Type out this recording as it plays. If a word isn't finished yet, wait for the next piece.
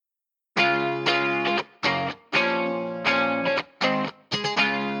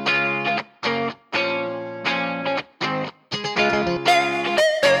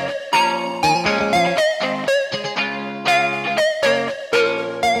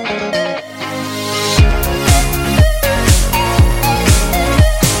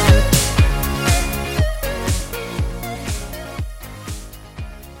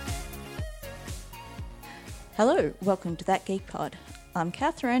Hello, welcome to That Geek Pod. I'm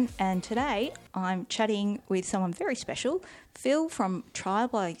Catherine, and today I'm chatting with someone very special, Phil from Trial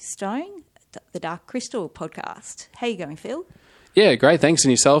by Stone, the Dark Crystal podcast. How are you going, Phil? Yeah, great. Thanks.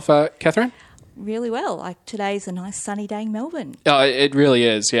 And yourself, Catherine? Really well. Like today's a nice sunny day in Melbourne. Oh, it really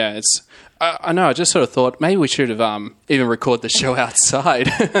is. Yeah, it's. I know. I just sort of thought maybe we should have even record the show outside.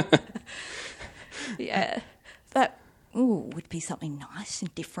 Yeah, that would be something nice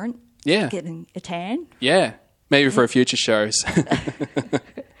and different. Yeah, getting a tan. Yeah, maybe for future shows.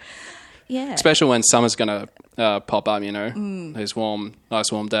 Yeah, especially when summer's going to pop up. You know, those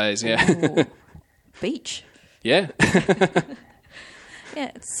nice warm days. Yeah, ooh, beach. Yeah.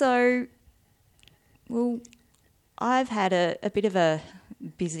 Yeah. So, well, I've had a bit of a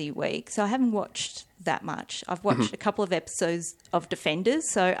busy week, so I haven't watched that much. I've watched a couple of episodes of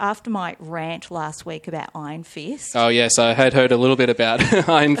Defenders. So after my rant last week about Iron Fist, oh yes, I had heard a little bit about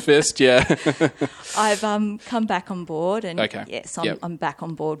Iron Fist. Yeah, I've come back on board, and okay. Yes, Yep. I'm back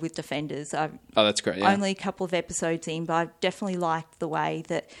on board with Defenders. Oh, that's great. Yeah. Only a couple of episodes in, but I definitely liked the way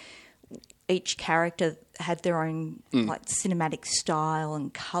that each character had their own like cinematic style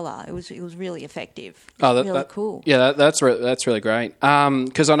and colour. It was really effective. Really cool. Yeah, that's really great.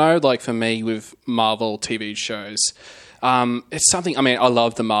 Because I know, like for me with Marvel TV shows, it's something. I mean, I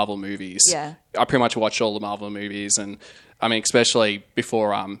love the Marvel movies. Yeah, I pretty much watch all the Marvel movies, and I mean, especially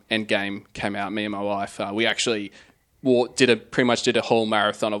before Endgame came out, me and my wife, we actually pretty much did a whole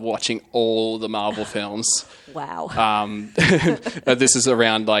marathon of watching all the Marvel films. Wow. This is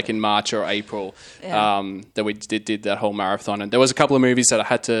around like in March or April that we did that whole marathon. And there was a couple of movies that I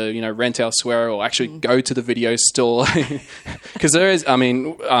had to, rent elsewhere or actually go to the video store. Because there is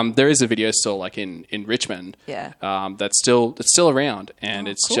a video store like in Richmond. Yeah. That's still around. And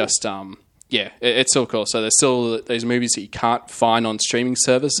it's cool. just, it's still cool. So there's still these movies that you can't find on streaming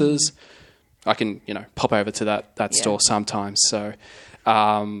services. I can, pop over to that store sometimes. So,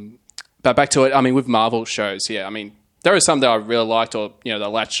 but back to it. I mean, with Marvel shows, there are some that I really liked, or they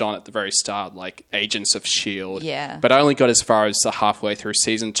latched on at the very start, like Agents of S.H.I.E.L.D. Yeah. But I only got as far as the halfway through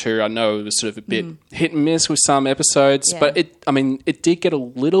season 2. I know it was sort of a bit hit and miss with some episodes, but it did get a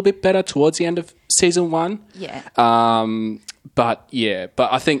little bit better towards the end of season 1. Yeah. But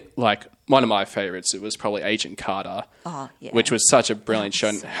I think like one of my favorites, it was probably Agent Carter, which was such a brilliant show.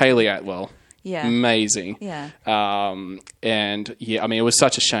 And Haley Atwell. Yeah. Amazing. Yeah. It was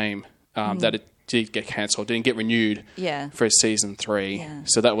such a shame that it did get cancelled, didn't get renewed for season 3. Yeah.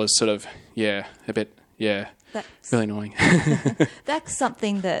 So that was sort of, a bit, That's really annoying. That's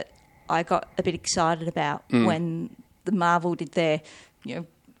something that I got a bit excited about when the Marvel did their,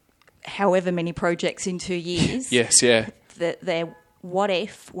 however many projects in 2 years. Yes, yeah. Their What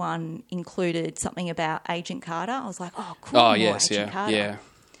If one included something about Agent Carter. I was like, oh, cool. Oh, more yes, Agent Carter. yeah.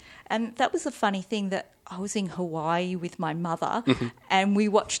 And that was a funny thing that I was in Hawaii with my mother and we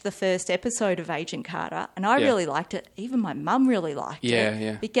watched the first episode of Agent Carter and I really liked it. Even my mum really liked it.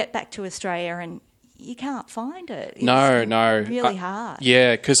 Yeah. We get back to Australia and you can't find it. It's No. really hard.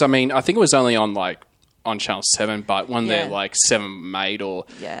 Yeah, because I think it was only on Channel 7, but when they're like 7 made or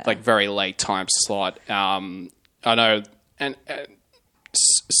like very late time slot. I know, and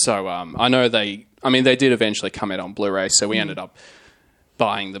so I know they did eventually come out on Blu-ray, so we ended up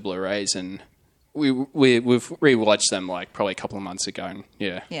buying the Blu-rays, and we've rewatched them like probably a couple of months ago, and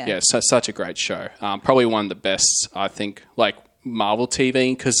so such a great show. Probably one of the best, I think, like Marvel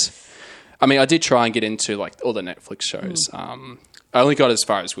TV, because I did try and get into like all the Netflix shows. I only got as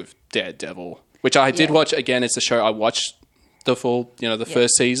far as with Daredevil, which I did watch. Again, it's a show I watched the full, the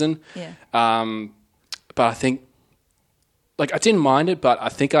first season. Yeah. But I think like I didn't mind it, but I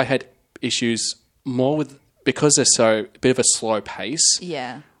think I had issues more with, because they're so a bit of a slow pace.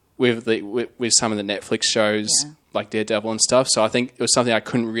 Yeah. With some of the Netflix shows like Daredevil and stuff. So I think it was something I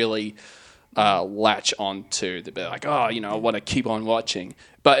couldn't really latch on to. They'd be like, I want to keep on watching.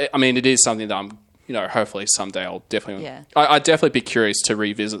 But it is something that I'm, hopefully someday I'll definitely. Yeah. I'd definitely be curious to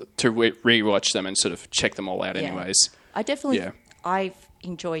revisit, to rewatch them and sort of check them all out. Anyways. I definitely. Yeah. I've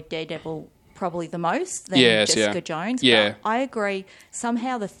enjoyed Daredevil probably the most than Jessica Jones. Yeah. But I agree.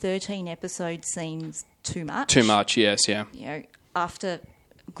 Somehow the 13 episodes seems too much. Too much, yes, yeah. After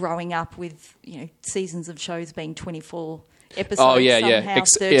growing up with, seasons of shows being 24 episodes, somehow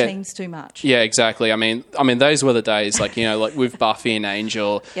 13's too much. Yeah, exactly. I mean, those were the days, like, like with Buffy and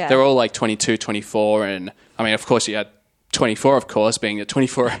Angel, they're all like 22, 24, and, of course you had 24, of course, being a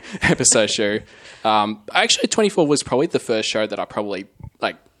 24 episode show. Actually, 24 was probably the first show that I probably,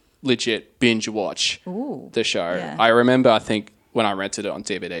 like, legit binge watch the show. Yeah. I remember, I think, when I rented it on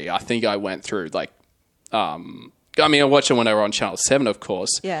DVD, I think I went through, like, I watched it when they were on Channel 7, of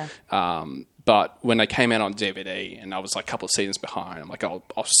course. Yeah. But but when they came out on DVD and I was like a couple of seasons behind, I'm like, I'll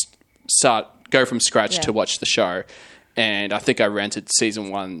go from scratch to watch the show. And I think I rented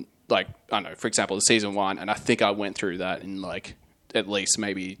season 1, like, I don't know, for example, the season 1, and I think I went through that in like at least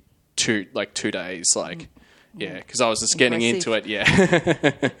maybe 2 days, like, yeah, because I was just getting into it,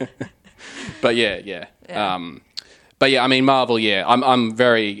 But yeah. But yeah, I mean, Marvel, I'm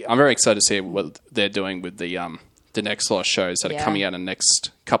very excited to see what they're doing with the next lot of shows that are coming out in the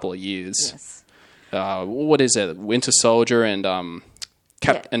next couple of years. Yes. What is it? Winter Soldier and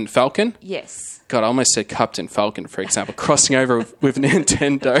and Falcon? Yes. God, I almost said Captain Falcon, for example, crossing over with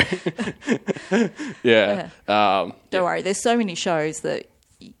Nintendo. Don't worry, there's so many shows that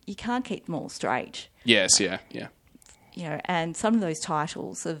you can't keep them all straight. Yes, yeah. You know, and some of those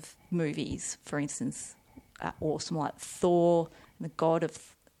titles of movies, for instance, are awesome, like Thor, the God of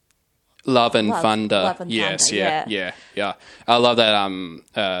Love and Thunder. Love and yes, Thunder, yeah. I love that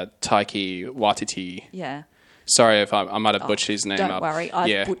Taiki Waititi. Yeah. Sorry if I might have butchered his name don't up. Don't worry,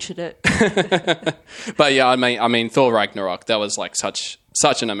 I butchered it. But yeah, I mean, Thor Ragnarok. That was like such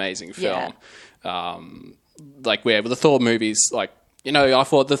an amazing film. Like with the Thor movies, like, you know, I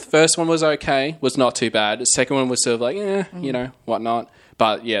thought the first one was okay, was not too bad. The second one was sort of like, you know, whatnot.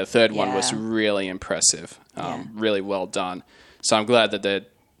 But yeah, the third one was really impressive, really well done. So I'm glad that they're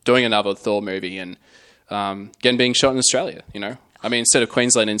doing another Thor movie and again being shot in Australia. You know, I mean, instead of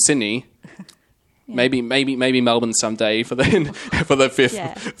Queensland and Sydney. Maybe Melbourne someday for the fifth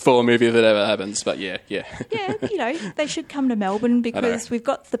Thor movie if it ever happens. But yeah. Yeah, you know, they should come to Melbourne because we've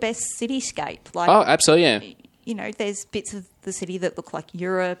got the best cityscape. Like, oh, absolutely, yeah. You know, there's bits of the city that look like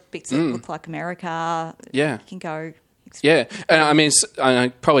Europe, bits that look like America. Yeah. You can go. Yeah, and I mean,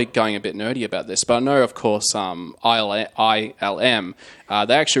 I'm probably going a bit nerdy about this, but I know, of course, ILM,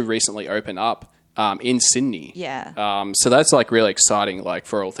 they actually recently opened up in Sydney. Yeah. So that's like really exciting, like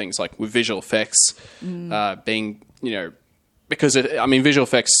for all things like with visual effects being, you know, because visual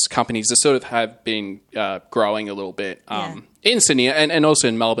effects companies that sort of have been growing a little bit in Sydney and also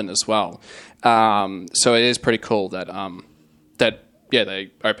in Melbourne as well. So it is pretty cool that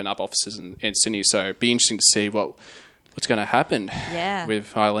they open up offices in Sydney. So it'd be interesting to see what's going to happen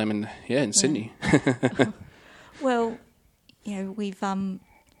with ILM in Sydney. Well, you know, we've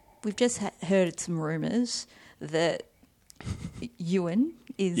just heard some rumours that Ewan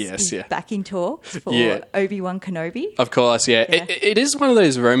is back in talks for Obi-Wan Kenobi. Of course, yeah. It is one of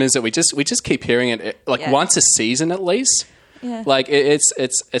those rumours that we just keep hearing it like once a season at least. Yeah. Like it's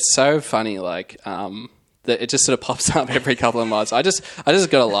so funny, like that it just sort of pops up every couple of months. I just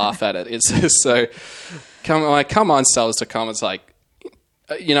gotta laugh at it. It's just so come on, Star Wars to come. It's like,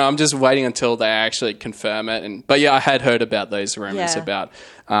 you know, I'm just waiting until they actually confirm it. But yeah, I had heard about those rumors about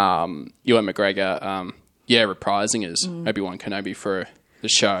Ewan McGregor, reprising as Obi-Wan Kenobi for the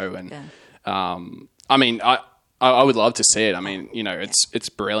show. And I mean, I would love to see it. I mean, you know, it's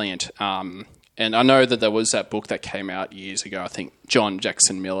brilliant. And I know that there was that book that came out years ago. I think John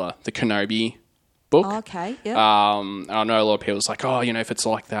Jackson Miller, the Kenobi book. Oh, okay, yeah. I know a lot of people was like, oh, you know, if it's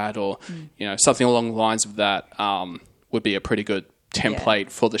like that or you know, something along the lines of that would be a pretty good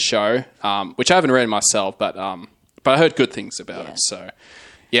template for the show, which I haven't read myself, but I heard good things about it. So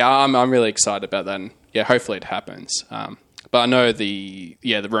yeah, I'm really excited about that, and yeah, hopefully it happens. But I know the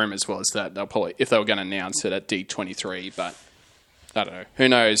rumors was that they'll probably, if they were going to announce it at D23, but I don't know. Who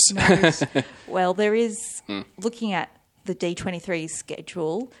knows? Well, there is looking at the D23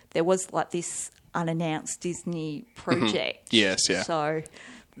 schedule. There was like this unannounced Disney project. Yes, yeah. So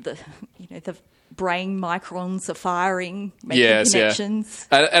the brain microns are firing, making connections.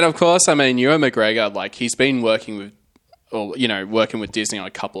 Yeah. And of course, I mean, Ewan McGregor, like he's been working with Disney on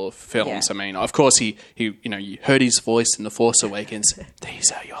a couple of films. Yeah. I mean, of course, he you heard his voice in The Force Awakens.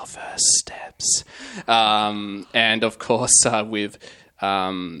 These are your first steps. And of course, with I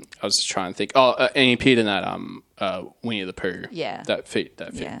was just trying to think. Oh, and he appeared in that Winnie the Pooh. Yeah. That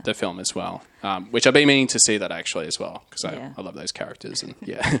film as well. Which I've been meaning to see that actually as well because I love those characters and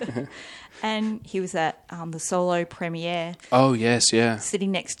And he was at the Solo premiere. Oh yes, yeah.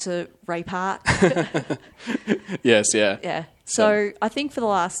 Sitting next to Ray Park. Yes, yeah. Yeah. So I think for the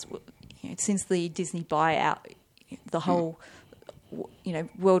last, since the Disney buyout, the whole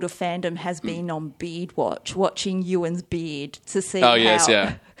world of fandom has been on beard watch, watching Ewan's beard to see. Oh yes,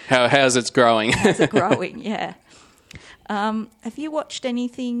 yeah. How's it growing? How's it growing? Yeah. Have you watched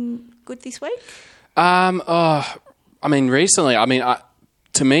anything good this week? Recently,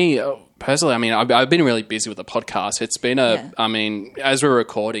 to me personally, I've been really busy with the podcast. It's been as we're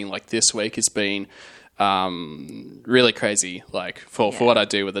recording, like this week, it's been really crazy, like for what I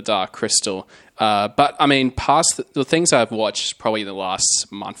do with the Dark Crystal. But past the things I've watched probably in the last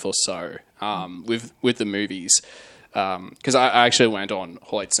month or so, with the movies. Because I actually went on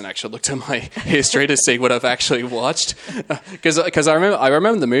Hoyts and actually looked at my history to see what I've actually watched. Because I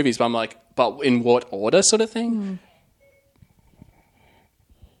remember the movies, but I'm like, but in what order, sort of thing.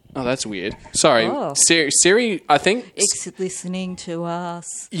 Oh, that's weird. Sorry, Siri. I think it's listening to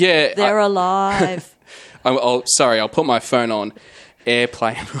us. Yeah, they're alive. Sorry, I'll put my phone on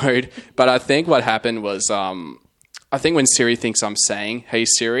airplane mode. But I think what happened was, I think when Siri thinks I'm saying, "Hey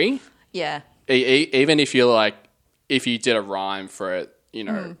Siri," yeah, even if you're like. If you did a rhyme for it, you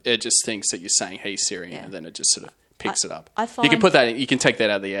know, it just thinks that you're saying, "Hey Siri," and then it just sort of picks it up. You can put that in, you can take that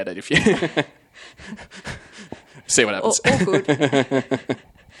out of the edit if you see what happens. All good.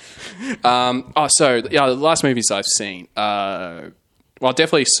 The last movies I've seen. I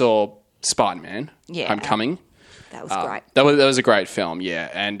definitely saw Spider-Man: Homecoming. That was great. That was a great film, yeah.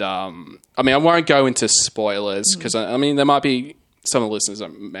 And I won't go into spoilers because there might be some of the listeners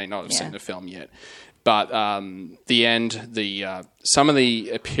that may not have seen the film yet. But the end, some of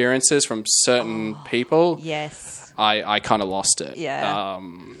the appearances from certain people, yes, I kind of lost it. Yeah,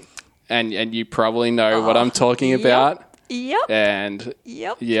 and you probably know what I'm talking about. Yep. And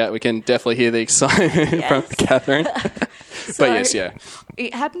yeah, we can definitely hear the excitement from Catherine. But yes, yeah.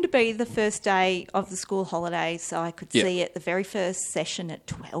 It happened to be the first day of the school holidays, so I could see it the very first session at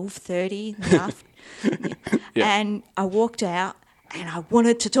 12:30 in the afternoon. And I walked out and I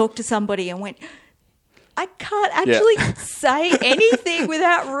wanted to talk to somebody and went, I can't actually say anything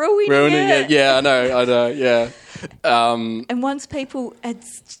without ruining it. Yeah, I know, yeah. And once people had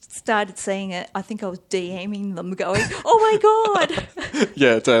started seeing it, I think I was DMing them going, oh my God.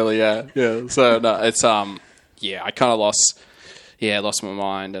 Yeah, totally, yeah. So, no, it's, I kind of lost my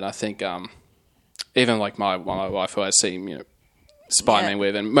mind. And I think even like my wife who I see, Spider-Man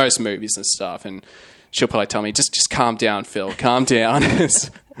with and most movies and stuff, and she'll probably tell me, just calm down, Phil, calm down.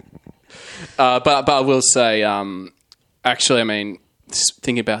 But I will say, actually,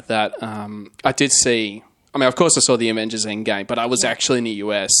 thinking about that, I did see. Of course, I saw the Avengers Endgame, but I was actually in the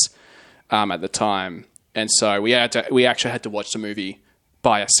US at the time, and so we actually had to watch the movie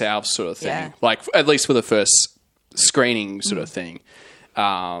by ourselves, sort of thing. Like at least for the first screening, sort of thing.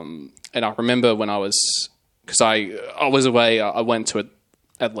 And I remember when I was away. I went to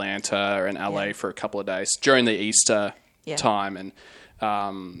Atlanta and LA for a couple of days during the Easter time, and.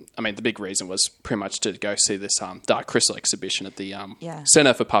 The big reason was pretty much to go see this Dark Crystal exhibition at the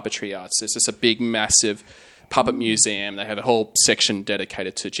Center for Puppetry Arts. It's just a big, massive puppet museum. They had a whole section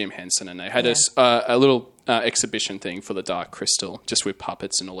dedicated to Jim Henson, and they had a little exhibition thing for the Dark Crystal, just with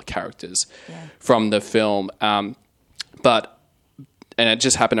puppets and all the characters from the film. And it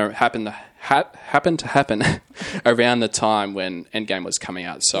just happened to happen around the time when Endgame was coming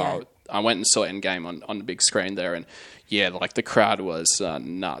out. So I went and saw Endgame on the big screen there, and the crowd was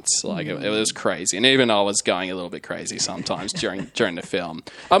nuts. Like it was crazy, and even I was going a little bit crazy sometimes during the film.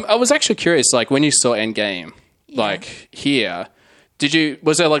 I was actually curious, like when you saw Endgame, like here,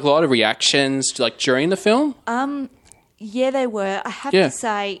 was there like a lot of reactions like during the film? Yeah, there were. I have to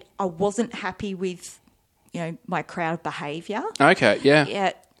say, I wasn't happy with my crowd behaviour. Okay, yeah.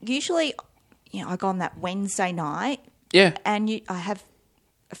 Yeah, usually, I go on that Wednesday night. Yeah, and I have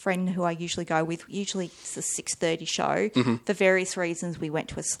a friend who I usually go with. Usually it's a 6:30 show. For various reasons, we went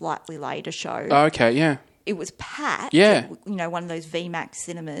to a slightly later show. Oh, okay, yeah. It was packed. Yeah. One of those VMAX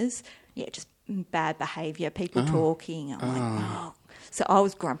cinemas. Yeah, just bad behaviour, people talking. I'm like, oh. So I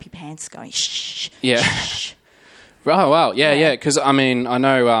was grumpy pants going, shh. Yeah. Shh. Oh, wow. Yeah. Because, I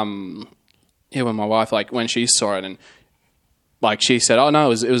know, when my wife, like, when she saw it and, like, she said, oh,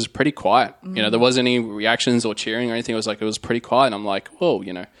 no, it was pretty quiet. There wasn't any reactions or cheering or anything. It was pretty quiet. And I'm like, whoa,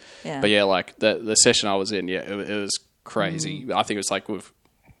 Yeah. But, like, the session I was in, it was crazy. I think it was, like, with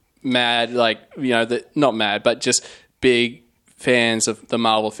mad, like, not mad, but just big fans of the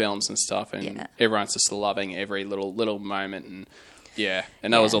Marvel films and stuff. And everyone's just loving every little moment. And,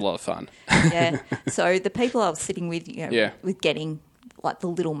 and that was a lot of fun. Yeah. So the people I was sitting with, with getting, like, the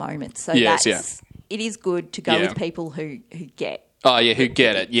little moments. So it is good to go with people who get. Oh, yeah, who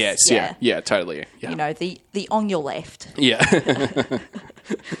get it. Yes, yeah, totally. Yeah. The on your left. Yeah.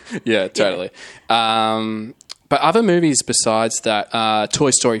 Yeah, totally. But other movies besides that,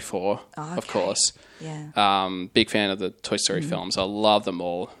 Toy Story 4, of course. Yeah. Big fan of the Toy Story films. I love them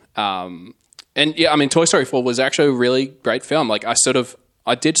all. Toy Story 4 was actually a really great film. Like, I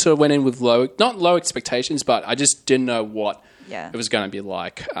did went in with not low expectations, but I just didn't know what it was going to be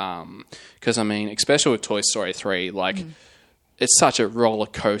like. Because, especially with Toy Story 3, like, it's such a roller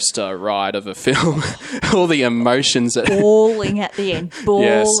coaster ride of a film. All the emotions. Bawling at the end.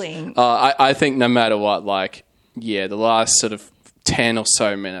 Bawling. Yes. I think no matter what, like, the last sort of 10 or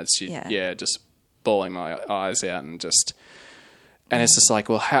so minutes, just bawling my eyes out and it's just like,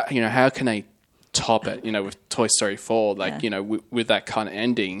 well, how can they top it, with Toy Story 4, like, with that kind of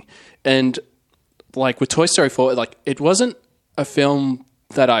ending. And like with Toy Story 4, like it wasn't a film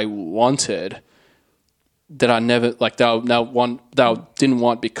that I wanted, that I never, like that I didn't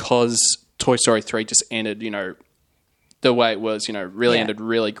want because Toy Story 3 just ended, the way it was, really ended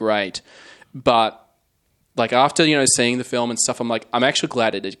really great. But like after, seeing the film and stuff, I'm like, I'm actually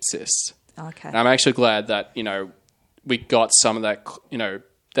glad it exists. Okay. And I'm actually glad that, we got some of that,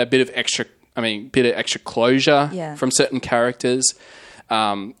 that bit of extra closure from certain characters.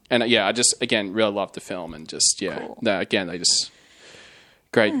 And I just, again, really loved the film and just, cool. They just,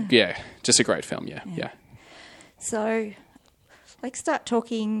 great. Yeah. Just a great film. Yeah. So let's start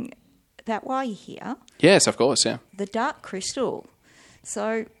talking about why you're here. Yes, of course. Yeah. The Dark Crystal.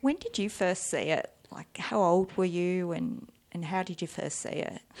 So when did you first see it? Like how old were you and how did you first see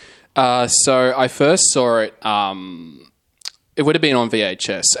it? So I first saw it, it would have been on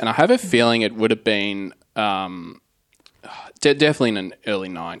VHS, and I have a feeling it would have been definitely in the early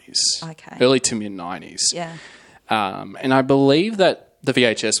 90s. Okay. Early to mid 90s. Yeah. And I believe that the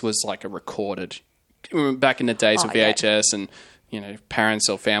VHS was like a recorded, back in the days of VHS and, parents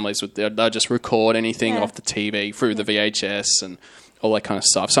or families they'll just record anything off the TV through the VHS and all that kind of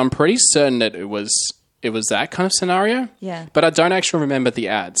stuff. So I'm pretty certain that it was that kind of scenario. Yeah. But I don't actually remember the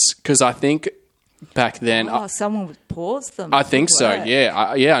ads because I think back then... someone would pause them. I think so, yeah.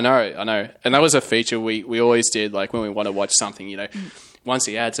 I know. And that was a feature we always did, like when we want to watch something, once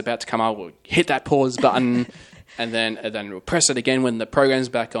the ad's about to come up, we'll hit that pause button and then we'll press it again when the program's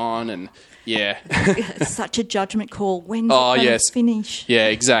back on and... Yeah. It's such a judgment call. When's it going to finish? Yeah,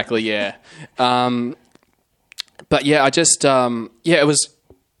 exactly, yeah. But yeah, I just, it was,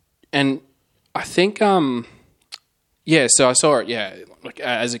 and I think, so I saw it, like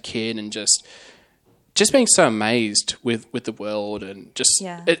as a kid and just being so amazed with the world and just,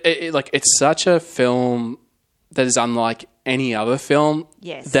 it's such a film that is unlike any other film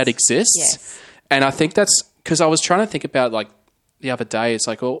that exists. Yes. And I think that's, because I was trying to think about like, the other day, it's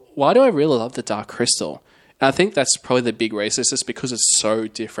like, well, why do I really love The Dark Crystal? And I think that's probably the big reason. It's just because it's so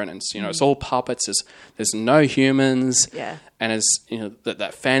different. And it's, it's all puppets. There's no humans. Yeah. And it's,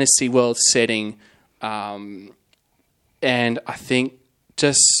 that fantasy world setting. And I think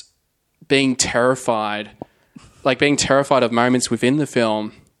just being terrified of moments within the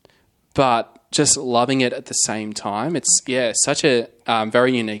film, but just loving it at the same time. It's, such a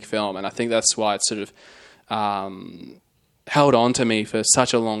very unique film. And I think that's why it's sort of... held on to me for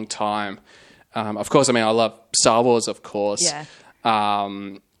such a long time. Of course, I love Star Wars, of course. Yeah.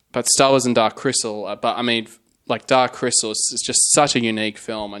 But Star Wars and Dark Crystal. Like Dark Crystal is just such a unique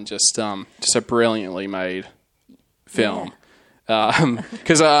film and just a brilliantly made film.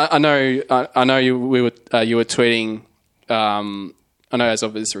 Because I know you were tweeting. I know as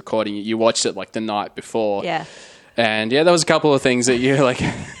of this recording, you watched it like the night before. Yeah. And there was a couple of things that you like.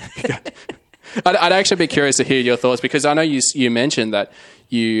 I'd actually be curious to hear your thoughts because I know you mentioned that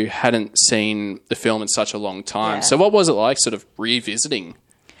you hadn't seen the film in such a long time. Yeah. So what was it like sort of revisiting?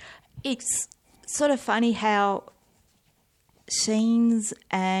 It's sort of funny how scenes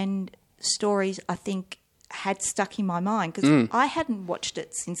and stories I think had stuck in my mind because I hadn't watched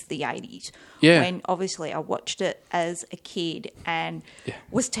it since the 80s when obviously I watched it as a kid and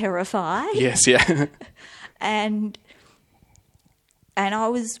was terrified. Yes, yeah. And I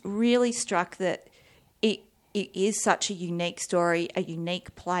was really struck that it is such a unique story, a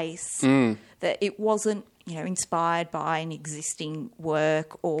unique place, that it wasn't, inspired by an existing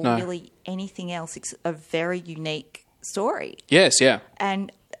work or really anything else. It's a very unique story. Yes, yeah.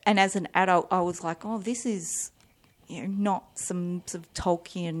 And as an adult, I was like, oh, this is, not some sort of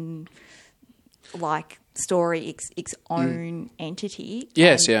Tolkien-like story, its own entity.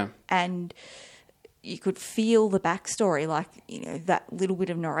 Yes, yeah. And... you could feel the backstory, like, that little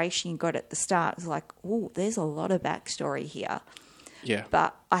bit of narration you got at the start. It was like, oh, there's a lot of backstory here. Yeah.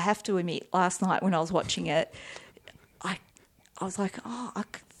 But I have to admit, last night when I was watching it, I was like, oh, I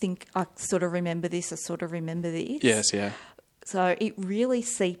think I sort of remember this. I sort of remember this. Yes, yeah. So it really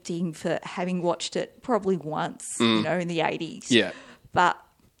seeped in for having watched it probably once, in the 80s. Yeah. But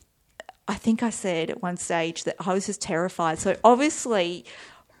I think I said at one stage that I was just terrified. So obviously...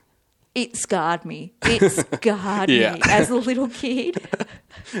 it scarred me. It scarred me as a little kid.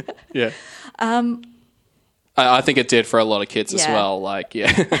 Yeah. I think it did for a lot of kids as well. Like,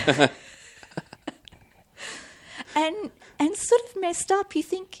 and sort of messed up. You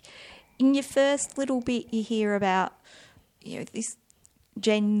think in your first little bit you hear about, this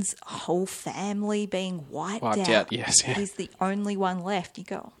Jen's whole family being wiped out. Yes, yeah. He's the only one left. You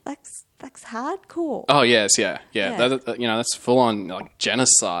go, that's hardcore. Oh yes, yeah. That, that's full on like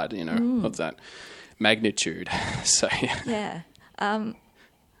genocide. Of that magnitude. So yeah. And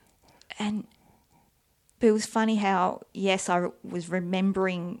but it was funny how yes, I was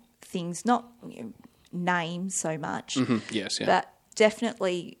remembering things, not names so much. Mm-hmm. Yes, yeah. But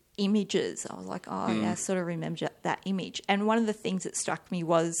definitely images. I was like, yeah, I sort of remember that image. And one of the things that struck me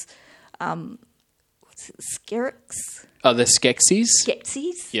was, Skerrix? Oh, the Skeksis?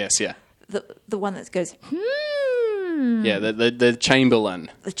 Skeksis? Yes, yeah. The one that goes, Yeah, the Chamberlain.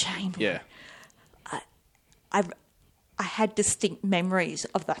 The Chamberlain. Yeah. I had distinct memories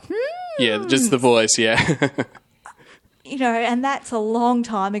of the Yeah, just the voice, yeah. And that's a long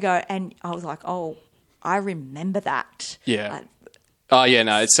time ago. And I was like, oh, I remember that. Yeah.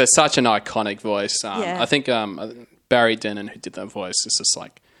 It's such an iconic voice. I think Barry Dennen, who did that voice, is just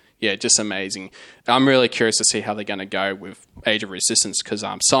like, just amazing. I'm really curious to see how they're going to go with Age of Resistance because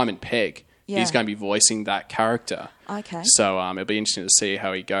Simon Pegg, he's going to be voicing that character. Okay. So it'll be interesting to see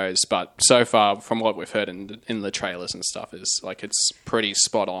how he goes. But so far, from what we've heard in the trailers and stuff, is like it's pretty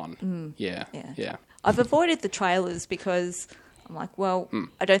spot on. Yeah. I've avoided the trailers because I'm like, well,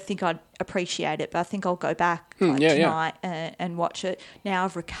 I don't think I'd appreciate it, but I think I'll go back tonight and watch it. Now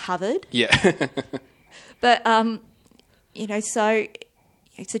I've recovered. Yeah. But, so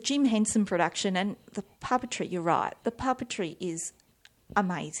it's a Jim Henson production and the puppetry, you're right, the puppetry is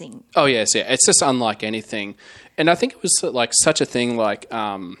amazing. Oh, yes, yeah. It's just unlike anything. And I think it was like such a thing like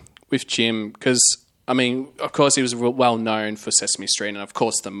with Jim because, I mean, of course he was well known for Sesame Street and, of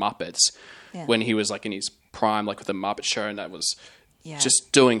course, the Muppets when he was like in his prime, like with the Muppet Show, and that was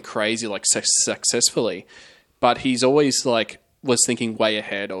just doing crazy, like successfully. But he's always like was thinking way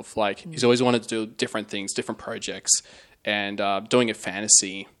ahead of like he's always wanted to do different things, different projects, and doing a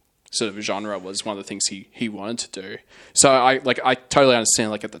fantasy sort of genre was one of the things he wanted to do. So I totally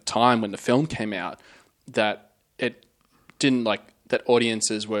understand like at the time when the film came out that it didn't like that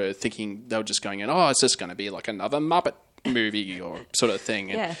audiences were thinking they were just going in, oh, it's just going to be like another Muppet movie or sort of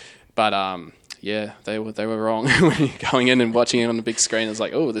thing. But they were wrong when you're going in and watching it on the big screen. It's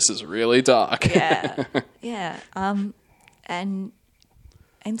like, oh, this is really dark. And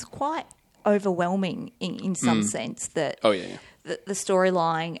it's quite overwhelming in some sense that the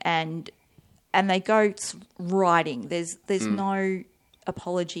storyline and they go writing. There's no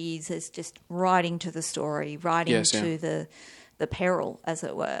apologies. There's just writing to the story, writing to the peril, as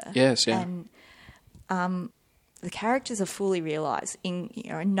it were. Yes, yeah. And the characters are fully realised in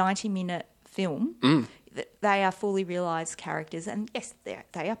a 90-minute film. They are fully realised characters, and yes,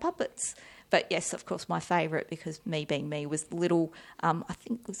 they are puppets. But yes, of course, my favourite, because me being me, was the little, I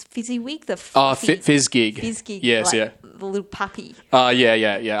think it was Fizzywig. Fizzgig. Fizzgig. Yes, the little puppy.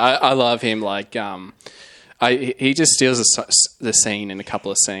 I love him. Like, he just steals the scene in a couple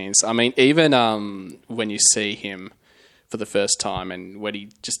of scenes. I mean, even when you see him for the first time and when he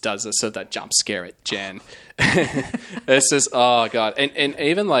just does that jump scare at Jen, it's just, oh, God. And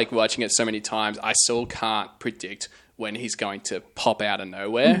even, like, watching it so many times, I still can't predict when he's going to pop out of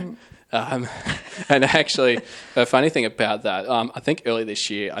nowhere. And actually, a funny thing about that, I think early this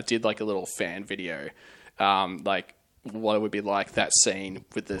year, I did like a little fan video, like what it would be like that scene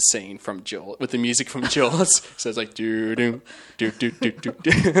with the scene from Jaws, with the music from Jaws. So it's like do do do do do do.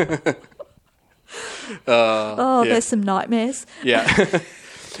 There's some nightmares. Yeah.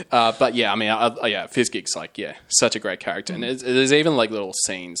 But yeah, I mean, Fizzgig's like, such a great character. And there's even like little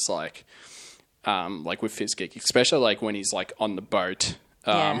scenes like with Fizzgig, especially like when he's like on the boat.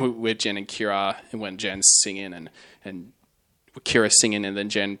 With Jen and Kira, and when Jen's singing and Kira's singing and then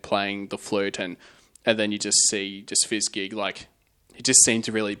Jen playing the flute and then you just see Fizzgig, like he just seemed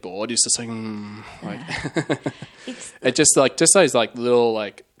really bored. He's just like, it just those like little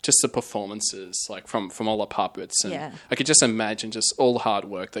like just the performances like from all the puppets and I could just imagine just all the hard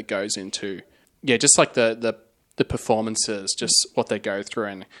work that goes into just like the performances, just what they go through,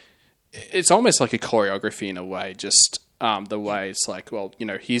 and it's almost like a choreography in a way, just. The way it's like, well,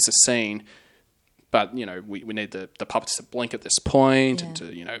 here's a scene, but, we need the puppets to blink at this point and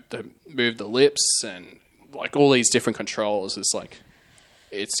to, to move the lips and like all these different controls. It's like,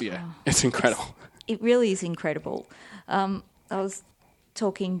 it's incredible. It really is incredible. I was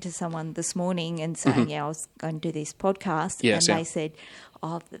talking to someone this morning and saying, I was going to do this podcast they said,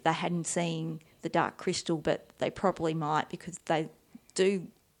 that they hadn't seen The Dark Crystal, but they probably might because they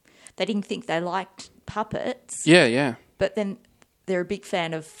didn't think they liked puppets. Yeah. But then they're a big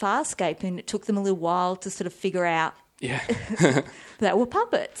fan of Farscape, and it took them a little while to sort of figure out that were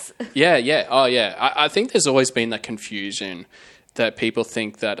puppets. Yeah. Oh, yeah. I think there's always been that confusion that people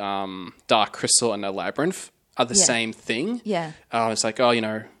think that Dark Crystal and the Labyrinth are the same thing. Yeah. It's like, oh,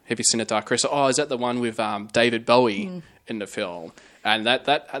 have you seen a Dark Crystal? Oh, is that the one with David Bowie in the film? And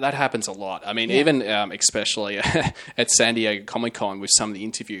that happens a lot. I mean, even especially at San Diego Comic-Con with some of the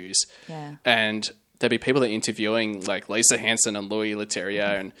interviews. Yeah. And there'd be people that are interviewing like Lisa Hanson and Louis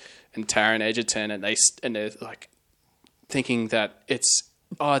Leterrier and Taron Egerton, and they're like thinking that it's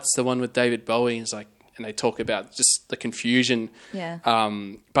the one with David Bowie. It's like, and they talk about just the confusion. Yeah.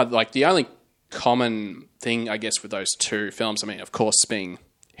 But like the only common thing, I guess, with those two films, I mean, of course, being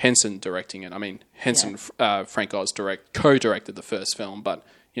Henson directing it. I mean, Henson, Frank Oz co-directed the first film, but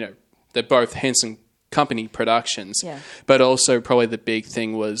they're both Henson Company productions. Yeah. But also, probably the big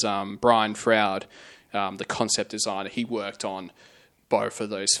thing was Brian Froud, the concept designer. He worked on both of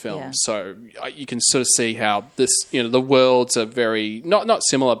those films, so you can sort of see how this, the worlds are very not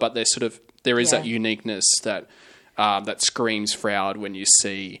similar, but they're sort of there is that uniqueness that that screams Froud when you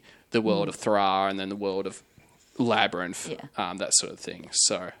see the world of Thra and then the world of Labyrinth, that sort of thing.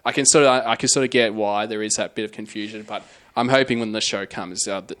 So I can sort of get why there is that bit of confusion, but I'm hoping when the show comes,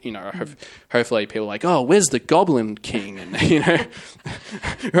 hopefully people are like, oh, where's the Goblin King, and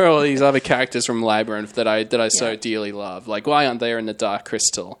where are all these other characters from Labyrinth that I so dearly love? Like, why aren't they in the Dark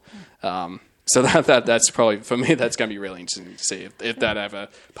Crystal? So that's probably, for me, that's going to be really interesting to see if that ever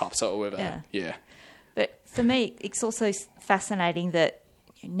pops up with it. Yeah. But for me, it's also fascinating that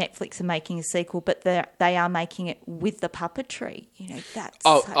Netflix are making a sequel, but they are making it with the puppetry. That's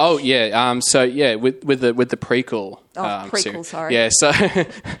with the prequel. Prequel, sorry.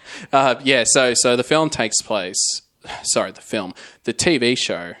 Yeah, so the film takes place. Sorry, the TV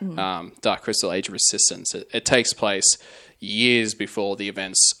show, Dark Crystal: Age of Resistance. It takes place years before the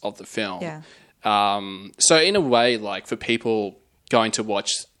events of the film. Yeah. So in a way, like for people going to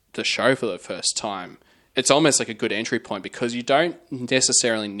watch the show for the first time, it's almost like a good entry point because you don't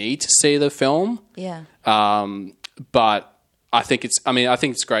necessarily need to see the film. Yeah. But I think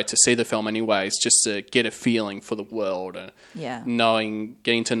it's great to see the film anyways, just to get a feeling for the world and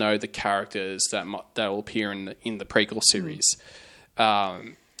getting to know the characters that will appear in the prequel series. But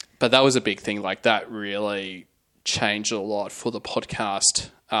that was a big thing. Like that really changed a lot for the podcast.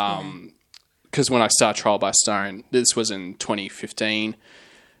 Because when I started Trial by Stone, this was in 2015.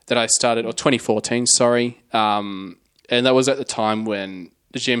 That I started, or 2014, sorry. And that was at the time when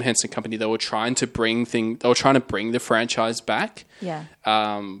the Jim Henson Company, they were trying to bring the franchise back. Yeah.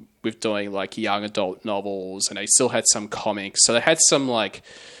 With doing like young adult novels, and they still had some comics. So they had some like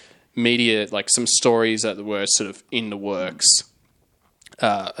media, like some stories that were sort of in the works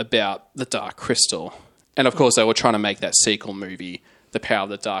about the Dark Crystal. And of course, they were trying to make that sequel movie, The Power of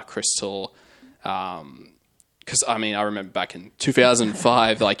the Dark Crystal. Because, I mean, I remember back in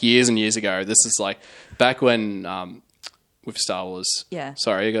 2005, like years and years ago, this is like back when with Star Wars. Yeah.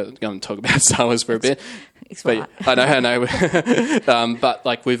 Sorry, I'm going to talk about Star Wars for a bit. It's but right. I know. But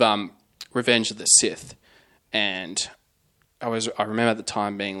like with Revenge of the Sith, and I remember at the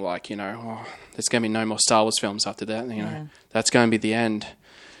time being like, there's going to be no more Star Wars films after that. That's going to be the end.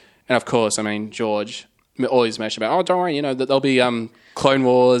 And of course, I mean, George always mentioned about, don't worry, that there'll be Clone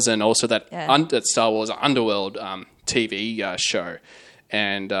Wars and also that Star Wars Underworld TV show.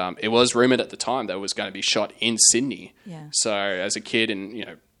 And it was rumoured at the time that it was going to be shot in Sydney. Yeah. So as a kid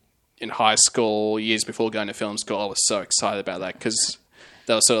in high school, years before going to film school, I was so excited about that because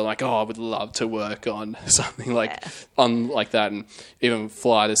they were sort of like, I would love to work on something like that and even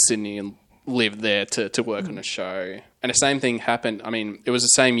fly to Sydney and live there to work on a show. And the same thing happened. I mean, it was the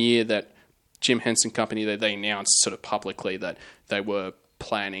same year that Jim Henson Company, they announced sort of publicly that they were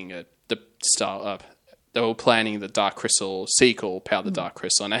planning the Dark Crystal sequel, Power of the Dark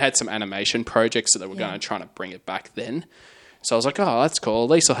Crystal, and they had some animation projects that they were going to try to bring it back then. So I was like, that's cool. At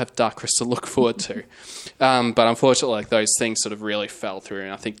least I'll have Dark Crystal to look forward to. But unfortunately, like those things sort of really fell through,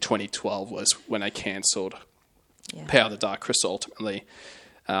 and I think 2012 was when they cancelled Power of the Dark Crystal ultimately.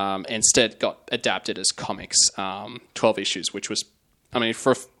 Instead got adapted as comics, 12 issues, which was, I mean,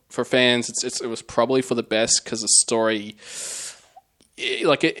 for fans, it was probably for the best because the story,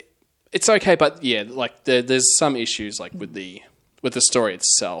 it's okay, but there's some issues like with the story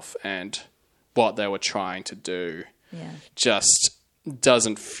itself and what they were trying to do, just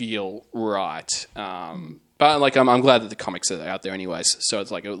doesn't feel right. But like I'm glad that the comics are out there anyways, so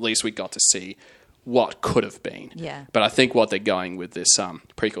it's like at least we got to see what could have been. Yeah. But I think what they're going with this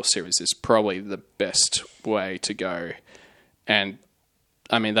prequel series is probably the best way to go, and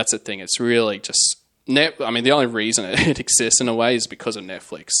I mean, that's the thing. It's really just the only reason it exists in a way is because of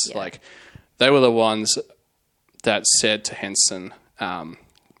Netflix. Yeah. Like, they were the ones that said to Henson,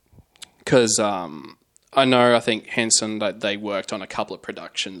 because I know, I think Henson, that they worked on a couple of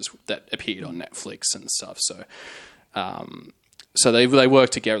productions that appeared on Netflix and stuff. So, so they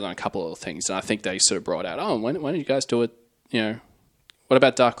worked together on a couple of things, and I think they sort of brought out, oh, when did you guys do it? You know, what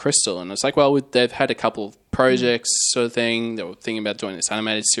about Dark Crystal? And it's like, well, they've had a couple of projects sort of thing. They were thinking about doing this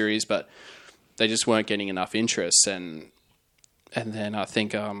animated series, but they just weren't getting enough interest. And then I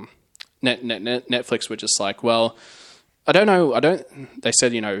think Netflix were just like, well, I don't know. They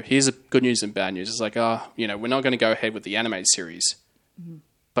said, here's a good news and bad news. It's like, we're not going to go ahead with the animated series,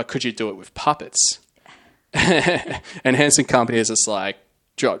 but could you do it with puppets? And Henson Company is just like,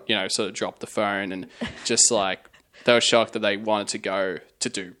 sort of dropped the phone and just like, they were shocked that they wanted to go to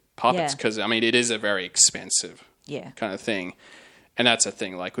do puppets because, it is a very expensive kind of thing. And that's a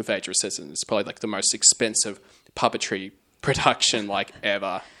thing, like with Age of Resistance, it's probably like the most expensive puppetry production like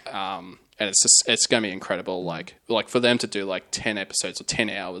ever. And it's going to be incredible. Like for them to do like 10 episodes or 10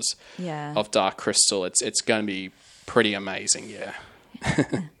 hours of Dark Crystal, it's going to be pretty amazing. Yeah.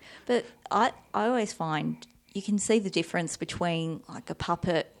 But I always find you can see the difference between like a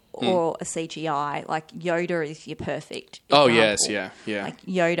puppet or a CGI. Like Yoda is your perfect example. Oh yes, yeah. Like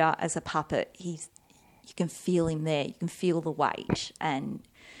Yoda as a puppet, you can feel him there. You can feel the weight. And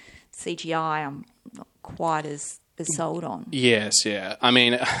CGI, I'm not quite as sold on. Yes, yeah.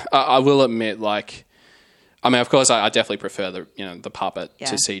 I will admit, of course, I definitely prefer the puppet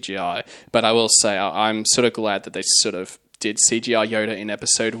to CGI. But I will say I'm sort of glad that they sort of did CGI Yoda in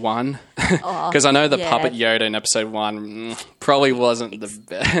episode 1 because I know the puppet Yoda in episode 1 probably wasn't the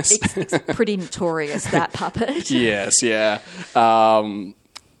best. It's pretty notorious, that puppet. Yes, yeah.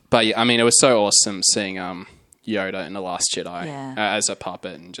 But yeah, it was so awesome seeing Yoda in The Last Jedi as a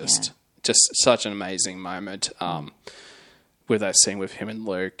puppet, and just such an amazing moment with that scene with him and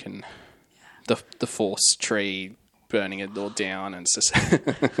Luke and the Force tree burning it all down, and it's just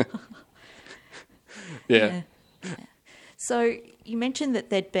yeah. So you mentioned that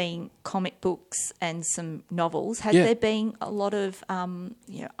there'd been comic books and some novels. Has there been a lot of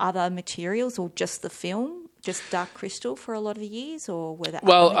other materials, or just the film, just Dark Crystal for a lot of years, or were there?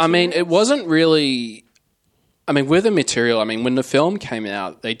 Well, it wasn't really. With the material, when the film came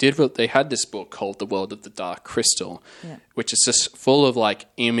out, they had this book called The World of the Dark Crystal, which is just full of like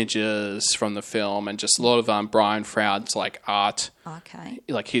images from the film and just a lot of Brian Froud's like art,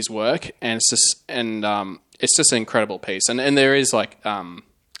 like his work, and it's just an incredible piece, and there is like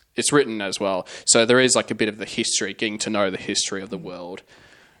it's written as well, so there is like a bit of the history, getting to know the history of the world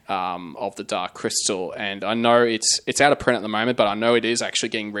of the Dark Crystal, and I know it's out of print at the moment, but I know it is actually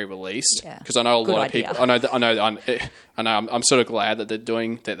getting re-released because I know a lot of people. I know. I'm sort of glad that they're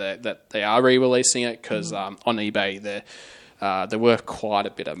doing that they are re-releasing it because on eBay they're worth quite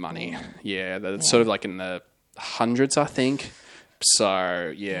a bit of money. Yeah, they're sort of like in the hundreds, I think. So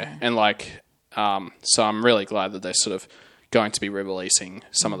and like so I'm really glad that they're sort of going to be re-releasing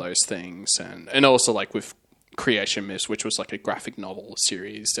some of those things, and also like with Creation Myths, which was like a graphic novel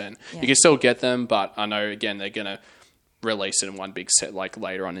series, and you can still get them, but I know again they're going to release it in one big set like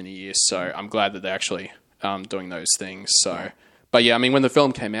later on in the year, so I'm glad that they're actually doing those things. So but when the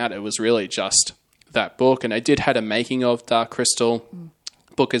film came out, it was really just that book, and they did had a making of Dark Crystal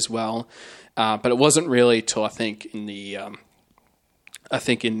book as well, but it wasn't really till I think in the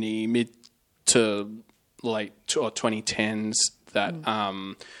mid to late or 2010s that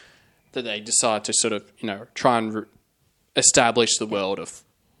that they decided to sort of try and establish the world of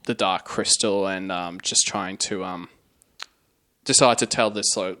the Dark Crystal, and just trying to decide to tell the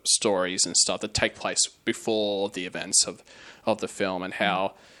stories and stuff that take place before the events of the film, and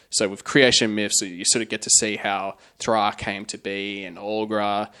how so with Creation Myths you sort of get to see how Thra came to be, and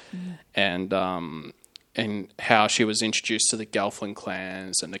Olgra, and how she was introduced to the Gelfling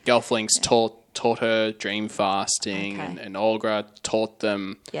clans, and the Gelflings taught her dream fasting, and Olgra taught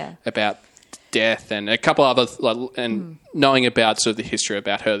them about death, and a couple other knowing about sort of the history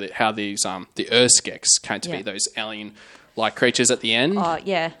about her, how these the Urskeks came to be those alien-like creatures at the end.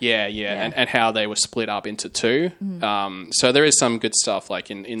 And how they were split up into two. So there is some good stuff like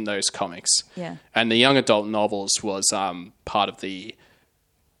in those comics. And the young adult novels was part of the.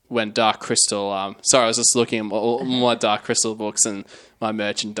 When Dark Crystal, sorry, I was just looking at my Dark Crystal books and my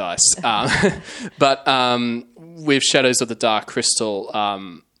merchandise. But with Shadows of the Dark Crystal,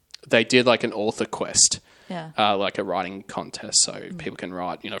 they did like an author quest, like a writing contest, so people can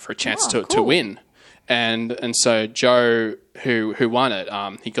write, for a chance to win. And so Joe, who won it,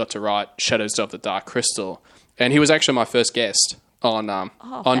 he got to write Shadows of the Dark Crystal, and he was actually my first guest on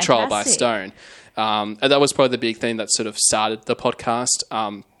Trial by Stone. And that was probably the big thing that sort of started the podcast.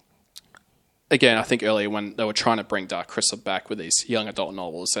 Again, I think earlier when they were trying to bring Dark Crystal back with these young adult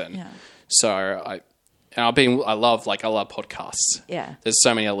novels, and so and I love podcasts. Yeah. There's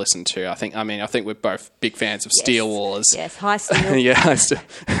so many I listen to. I think we're both big fans of Steel Wars. Yes, hi Steel. Yeah, I still.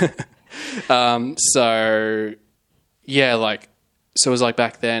 So it was like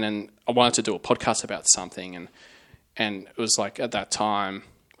back then, and I wanted to do a podcast about something, and it was like at that time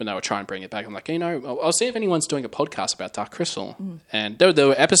when they were trying to bring it back, I'm like, I'll see if anyone's doing a podcast about Dark Crystal. And there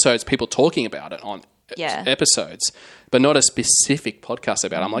were episodes, people talking about it on episodes, but not a specific podcast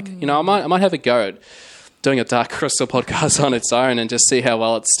about it. I'm like, I might have a go at doing a Dark Crystal podcast on its own and just see how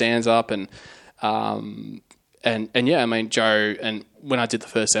well it stands up. And yeah, I mean, Joe, and when I did the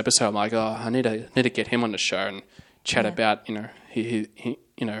first episode, I'm like, I need to get him on the show and chat about, he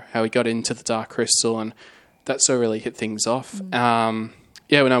how he got into the Dark Crystal, and that sort of really hit things off.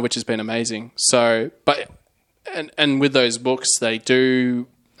 Which has been amazing. So, but and with those books, they do.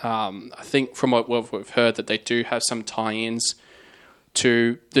 I think from what we've heard, that they do have some tie-ins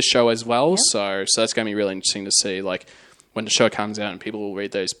to the show as well. Yep. So that's going to be really interesting to see, like when the show comes out and people will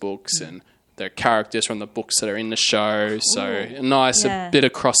read those books and their characters from the books that are in the show. So a bit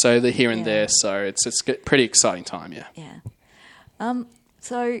of crossover here and there. So it's a pretty exciting time. Yeah. Yeah.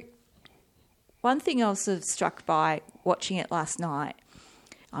 So one thing I was sort of struck by watching it last night.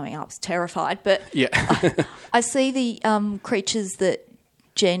 I mean, I was terrified, but I see the creatures that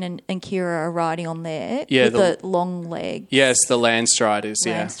Jen and Kira are riding on there with the long legs. Yes, the Landstriders,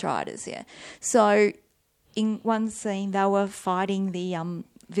 Landstriders, yeah. So in one scene, they were fighting the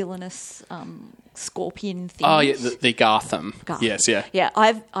villainous scorpion thing. Oh, yeah, the Gartham. Yes, yeah. Yeah,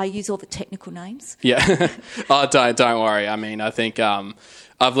 I use all the technical names. Yeah. Oh, don't worry. I mean, I think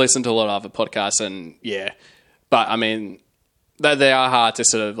I've listened to a lot of other podcasts and, but I mean, they are hard to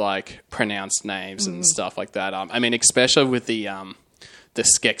sort of like pronounce names and stuff like that. I mean, especially with the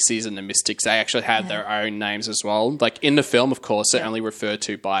Skeksis and the Mystics, they actually had their own names as well. Like in the film, of course, they're only referred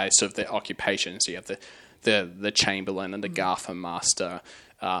to by sort of their occupations. So you have the Chamberlain and the Gartham Master.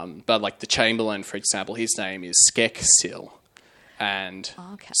 But like the Chamberlain, for example, his name is Skeksil. And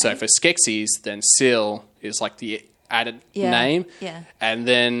so for Skeksis, then Sil is like the added name. Yeah.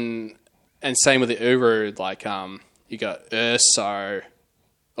 And same with the Uru, like you got Ursu,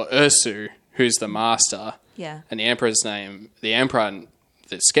 who's the master. Yeah. And the Emperor's name, the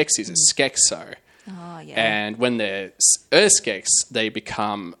Skeksis is Skekso. Oh, yeah. And when they're Urskeks, they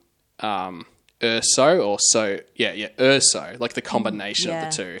become Urso or so. Yeah, Urso, like the combination of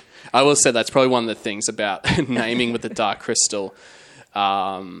the two. I will say that's probably one of the things about naming with the Dark Crystal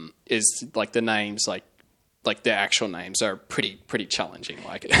is like the names, like their actual names are pretty challenging.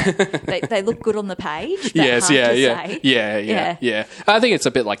 Like they look good on the page. Yes, yeah. I think it's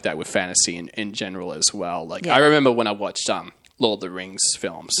a bit like that with fantasy in general as well. Like I remember when I watched Lord of the Rings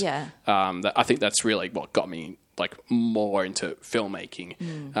films. Yeah. I think that's really what got me like more into filmmaking.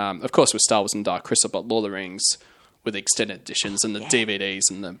 Of course, with Star Wars and Dark Crystal, but Lord of the Rings with the extended editions and the DVDs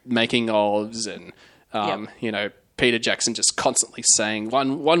and the making ofs and Peter Jackson just constantly saying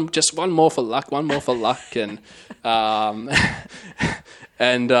one more for luck, and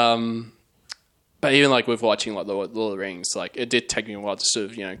but even like with watching like Lord of the Rings, like it did take me a while to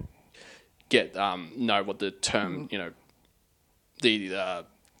sort of get know what the term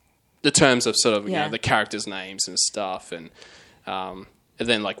the terms of sort of the characters' names and stuff, and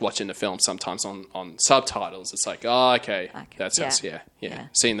then like watching the film sometimes on subtitles, it's like that sounds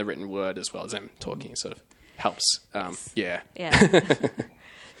seeing the written word as well as them talking sort of helps. I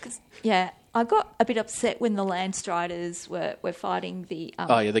got a bit upset when the Landstriders were fighting the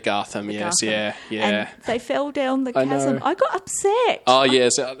the Gartham. Gartham. Yeah. And they fell down the chasm. I got upset. Oh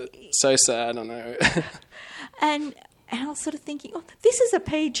yes, so sad. I know. and I was sort of thinking, this is a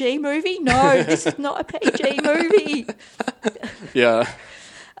PG movie. No, this is not a PG movie. Yeah.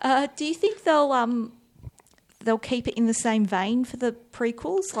 Do you think they'll keep it in the same vein for the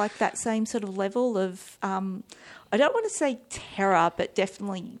prequels, like that same sort of level of, I don't want to say terror, but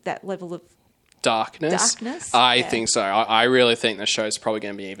definitely that level of darkness. I think so. I really think the show's probably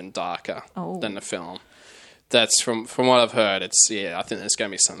going to be even darker than the film. That's from what I've heard. I think there's going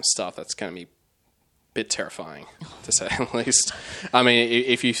to be some stuff that's going to be a bit terrifying, to say the least. I mean,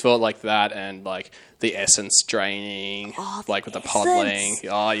 if you thought like that and like the essence draining, like with the podling.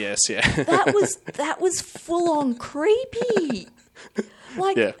 Oh yes, yeah. that was full on creepy.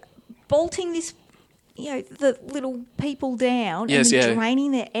 Like bolting this, the little people down and then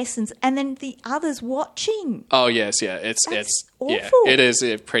draining their essence, and then the others watching. Oh yes, yeah. It's awful. Yeah, it is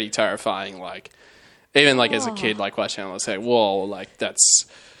pretty terrifying. Like even like as a kid, like watching, I was like, whoa, like that's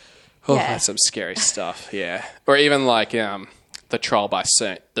some scary stuff. Yeah, or even like the trial by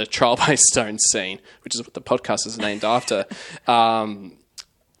stone scene, which is what the podcast is named after.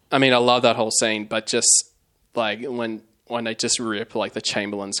 I mean, I love that whole scene, but just like when they just rip like the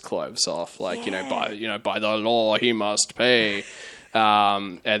Chamberlain's clothes off, like by the law he must pay,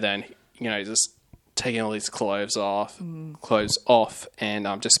 and then just taking all his clothes off, and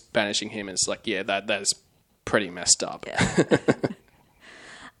just banishing him. It's like, yeah, that is pretty messed up. Yeah.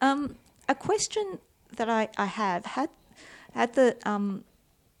 A question that I have had the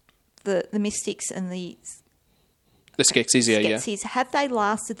Mystics and the Skeksis, have they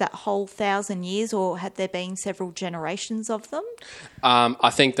lasted that whole 1,000 years, or had there been several generations of them?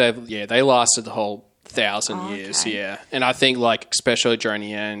 I think they lasted the whole 1,000 years, yeah. And I think, like, especially during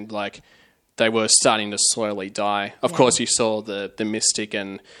the end, like, they were starting to slowly die. Of course, you saw the Mystic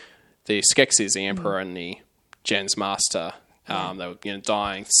and the Skeksis, the Emperor and the Gens Master, they were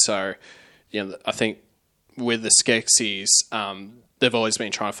dying. So, I think with the Skeksis, they've always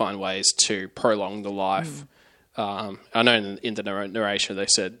been trying to find ways to prolong the life. I know in the narration they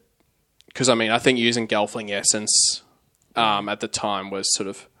said, because I think using Gelfling essence at the time was sort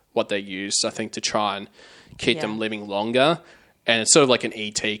of what they used, I think, to try and keep them living longer. And it's sort of like an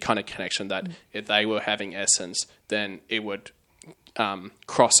ET kind of connection that if they were having essence, then it would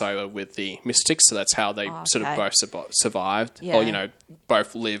cross over with the Mystics. So that's how they sort of both survived, or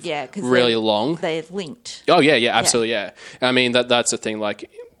both live really long. They're linked. Oh yeah, absolutely, yeah. I mean that's the thing.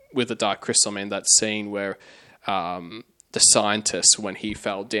 Like with the Dark Crystal, that scene where the scientist, when he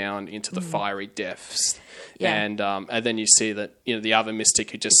fell down into the fiery depths, and then you see that the other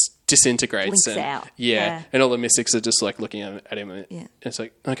Mystic who just disintegrates Blinks out. And all the Mystics are just like looking at him, and it's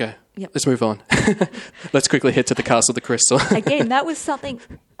like, okay, let's move on. Let's quickly head to the Castle of the Crystal. Again, that was something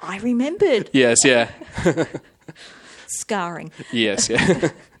I remembered. Yes, yeah. Scarring. Yes,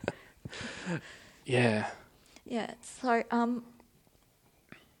 yeah. Yeah. Yeah. So,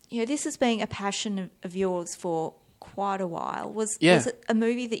 this has been a passion of yours for quite a while. Was it a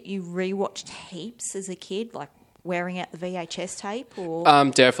movie that you rewatched heaps as a kid, like wearing out the VHS tape? Or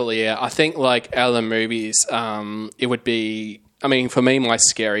definitely, yeah. I think like out of the movies, it would be, for me, my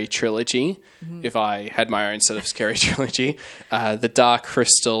scary trilogy, if I had my own sort of scary trilogy, The Dark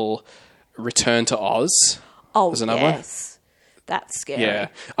Crystal, Return to Oz. Was another one. That's scary. Yeah,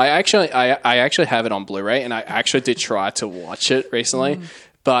 I actually have it on Blu-ray, and I actually did try to watch it recently,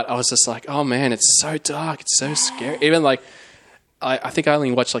 but I was just like, oh man, it's so dark, it's so scary. Even like, I think I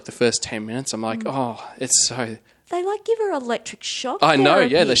only watched like the first 10 minutes. I'm like, oh, it's so. They like give her electric shock. I know,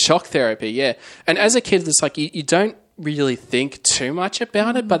 yeah, the shock therapy, yeah. And as a kid, it's like you don't really think too much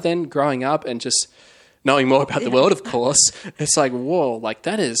about it, but then growing up and just knowing more about the world, of course, it's like, whoa, like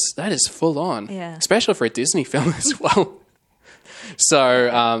that is full on, especially for a Disney film as well. So,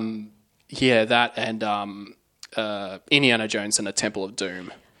 that and Indiana Jones and the Temple of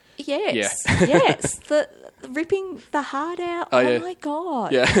Doom. Yes, yes, the ripping the heart out. Oh my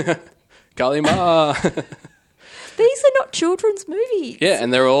God. Yeah, Kalima. These are not children's movies. Yeah,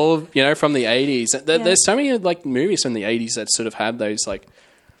 and they're all, from the 80s. There's so many like movies from the 80s that sort of have those like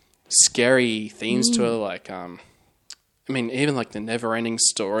scary themes to it. Like, even like the Never-Ending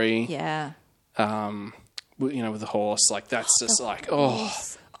Story. Yeah. With the horse, like that's just like,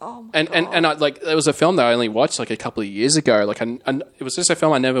 horse. Oh my God. And I, like, there was a film that I only watched like a couple of years ago. Like, and it was just a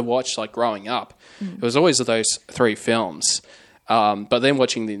film I never watched like growing up. It was always those three films. But then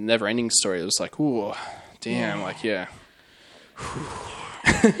watching the Never-Ending Story, it was like, ooh, damn, like, yeah.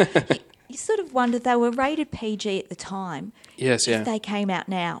 You sort of wondered, they were rated PG at the time. Yes, yeah. If they came out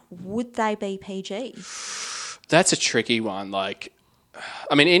now, would they be PG? That's a tricky one. Like,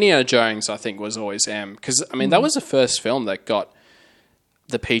 Indiana Jones, I think, was always M. Because, that was the first film that got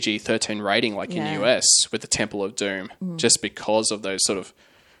the PG-13 rating, like, in the US with the Temple of Doom, just because of those sort of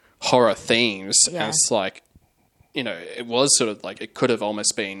horror themes. Yeah. And it's like, it was sort of like, it could have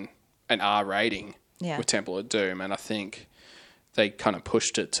almost been an R rating with Temple of Doom. And I think they kind of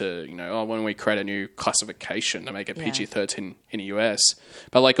pushed it to, when we create a new classification to make it PG-13 in the US.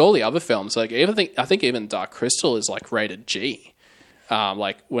 But like all the other films, like I think even Dark Crystal is like rated G.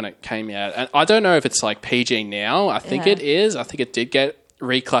 Like when it came out. And I don't know if it's like PG now. I think it is. I think it did get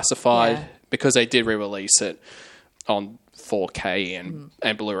reclassified because they did re-release it on 4K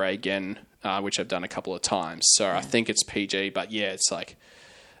and Blu-ray again, which I've done a couple of times. So I think it's PG, but it's like,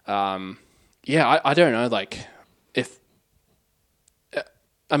 I don't know, like if,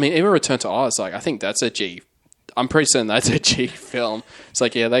 even Return to Oz, like I think that's a G. I'm pretty certain that's a G film. It's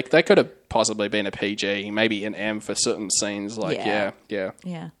like, they could have possibly been a PG, maybe an M for certain scenes. Like,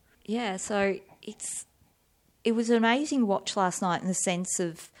 Yeah, so it was an amazing watch last night in the sense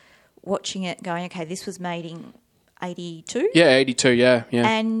of watching it going, okay, this was made in 82? Yeah, 82, yeah.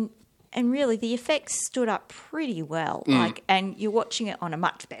 And And really, the effects stood up pretty well. And you're watching it on a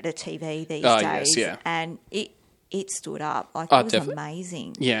much better TV these days. Yes, and it stood up. It was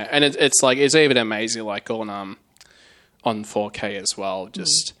amazing. Yeah, and it's like it's even amazing on 4K as well.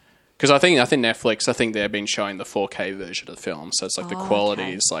 Just because I think Netflix, they've been showing the 4K version of the film, so it's like the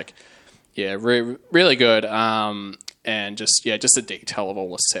quality is like really good. And just the detail of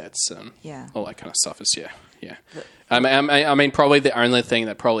all the sets and all that kind of stuff is yeah. I mean, probably the only thing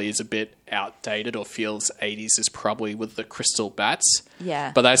that probably is a bit outdated or feels 80s is probably with the crystal bats.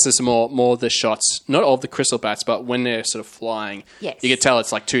 Yeah. But that's just more the shots, not all of the crystal bats, but when they're sort of flying, you can tell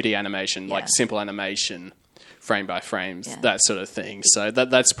it's like 2D animation, like simple animation, frame by frame, that sort of thing. So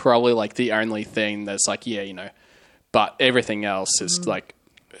that's probably like the only thing that's like, but everything else is like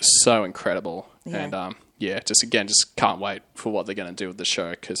so incredible. Yeah. And just can't wait for what they're going to do with the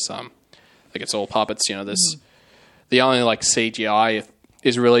show because it's all puppets. There's the only like CGI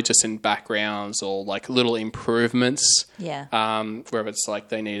is really just in backgrounds or like little improvements. Yeah. Where it's like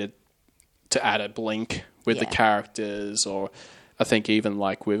they needed to add a blink with the characters, or I think even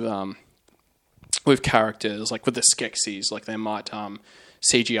like with characters like with the Skeksis, like they might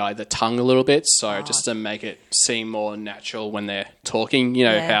CGI the tongue a little bit, so just to make it seem more natural when they're talking.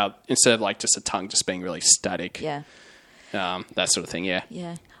 How instead of like just a tongue just being really static. Yeah. That sort of thing. Yeah.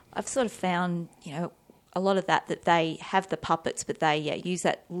 Yeah. I've sort of found a lot of that they have the puppets, but they use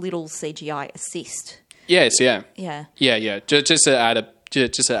that little CGI assist. Yes, yeah. Yeah. Yeah. Just to add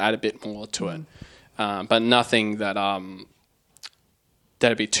a bit more to it, but nothing that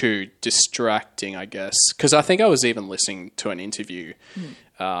that'd be too distracting, I guess. Because I think I was even listening to an interview.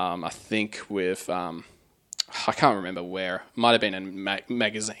 I think with I can't remember where. It might have been in a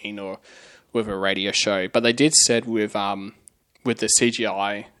magazine or with a radio show, but they did said with the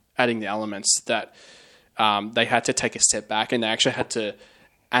CGI adding the elements that. They had to take a step back and they actually had to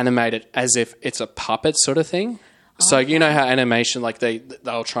animate it as if it's a puppet sort of thing. So you know how animation, like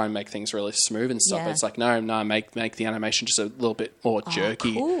they'll try and make things really smooth and stuff. But it's like, no, make the animation just a little bit more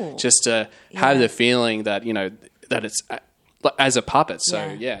jerky, just to have the feeling that, that it's as a puppet.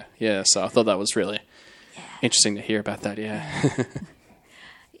 So yeah. So I thought that was really interesting to hear about that. Yeah.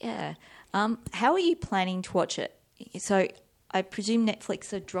 Yeah. How are you planning to watch it? So I presume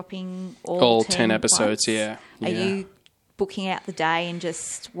Netflix are dropping all 10 episodes. Yeah. Are you booking out the day and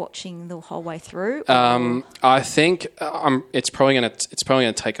just watching the whole way through? I think it's probably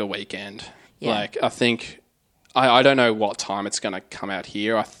gonna take a weekend. Yeah. Like I think I don't know what time it's gonna come out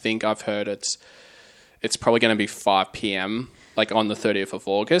here. I think I've heard it's probably gonna be 5 p.m. like on the 30th of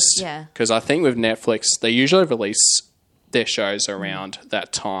August. Yeah. Because I think with Netflix they usually release their shows around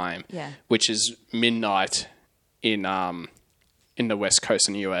that time. Yeah. Which is midnight in the West Coast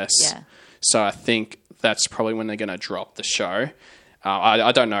in the US. Yeah. So I think that's probably when they're going to drop the show.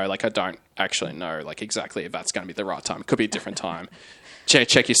 I don't know. Like, I don't actually know like exactly if that's going to be the right time. It could be a different time.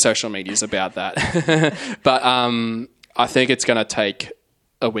 Check your social medias about that. But I think it's going to take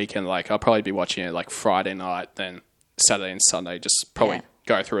a weekend. Like, I'll probably be watching it like Friday night, then Saturday and Sunday. Just probably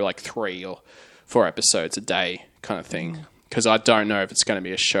go through like 3 or 4 episodes a day kind of thing. Because I don't know if it's going to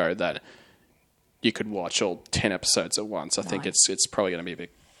be a show that you could watch all 10 episodes at once. I think it's probably going to be a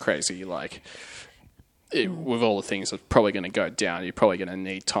bit crazy. Like, with all the things that's probably going to go down, you're probably going to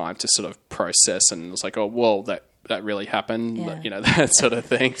need time to sort of process. And it's like, oh, well, that really happened. Yeah. That sort of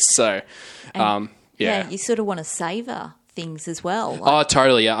thing. So, you sort of want to savor things as well. Like,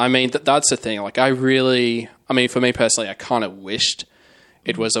 totally. Yeah. I mean, that's the thing. Like, for me personally, I kind of wished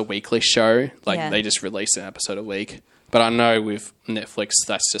it was a weekly show. Like, they just released an episode a week. But I know with Netflix,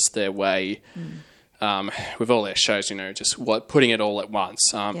 that's just their way. With all their shows, just putting it all at once,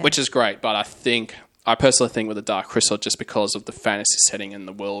 which is great. But I personally think with The Dark Crystal, just because of the fantasy setting and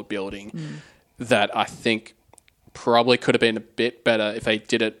the world building, that I think probably could have been a bit better if they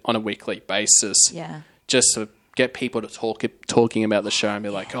did it on a weekly basis. Yeah. Just to get people to talking about the show and be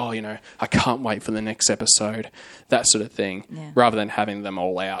like, oh, I can't wait for the next episode, that sort of thing, rather than having them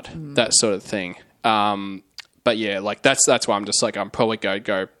all out, that sort of thing. But yeah, like that's why I'm just like, I'm probably going to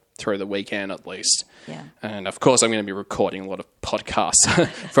go through the weekend at least. Yeah. And of course I'm going to be recording a lot of podcasts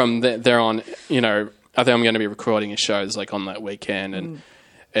from there on, I think I'm going to be recording shows like on that weekend, and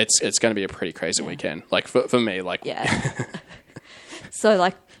it's going to be a pretty crazy weekend. Like for me, like. Yeah. So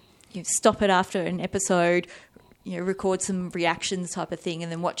like you stop it after an episode, record some reactions type of thing,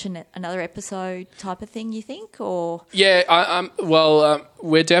 and then watch another episode type of thing, you think? Or yeah,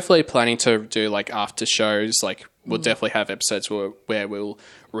 we're definitely planning to do like after shows, like we'll definitely have episodes where we'll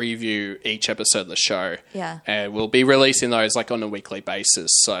review each episode of the show. Yeah. And we'll be releasing those like on a weekly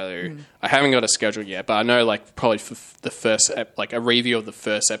basis. So I haven't got a schedule yet, but I know like probably for the first, like a review of the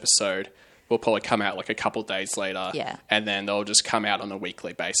first episode will probably come out like a couple of days later. Yeah. And then they'll just come out on a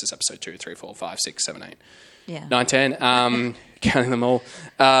weekly basis, episode 2, 3, 4, 5, 6, 7, 8, yeah. 9, 10, counting them all.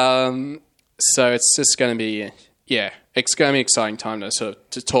 So it's just going to be, it's going to be an exciting time to sort of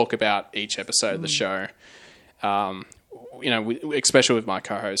to talk about each episode of the show. Especially with my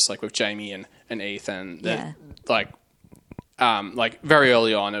co-hosts, like with Jamie and Ethan, like very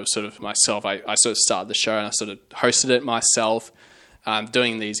early on, it was sort of myself. I sort of started the show and I sort of hosted it myself,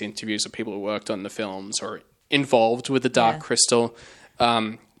 doing these interviews with people who worked on the films or involved with the Dark Crystal.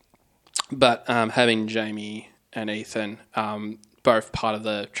 But having Jamie and Ethan, both part of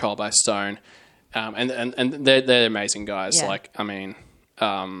the Trial by Stone, and they're amazing guys. Yeah. Like, I mean,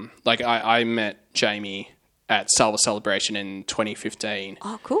 I met Jamie at Star Wars Celebration in 2015.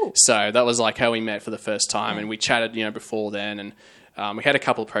 Oh, cool. So that was like how we met for the first time, and we chatted, before then, and we had a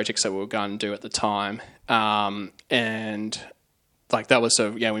couple of projects that we were going to do at the time, and like that was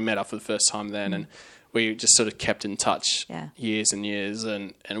we met up for the first time then, and we just sort of kept in touch years and years,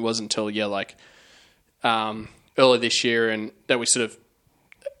 and it wasn't until early this year and that we sort of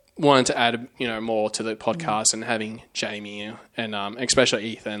wanted to add more to the podcast, and having Jamie and especially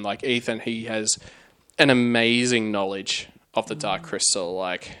Ethan. Like Ethan, he has an amazing knowledge of the Dark Crystal.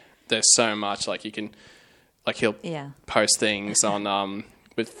 Like there's so much, like you can, like he'll post things on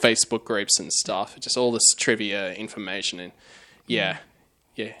with Facebook groups and stuff, just all this trivia information, and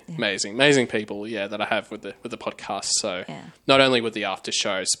amazing people that I have with the podcast. So not only with the after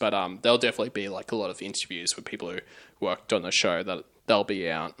shows, but there'll definitely be like a lot of interviews with people who worked on the show that they'll be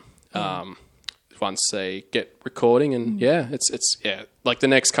out once they get recording, and it's like the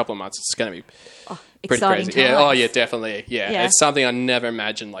next couple of months it's going to be pretty crazy. Times. Definitely. It's something I never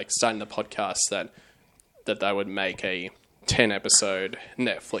imagined, like starting the podcast, that they would make a 10 episode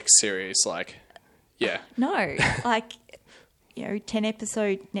Netflix series. Like no, like 10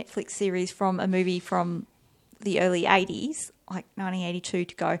 episode Netflix series from a movie from the early 80s, like 1982,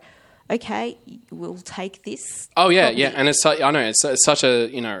 to go, okay, we'll take this. Oh yeah, and it's I know it's such a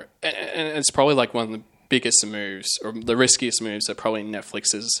and it's probably like one of the biggest moves or the riskiest moves that probably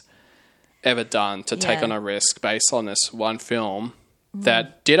Netflix has ever done, to take on a risk based on this one film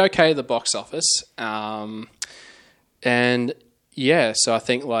that did okay at the box office, so I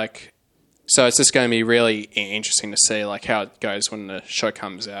think so it's just going to be really interesting to see like how it goes when the show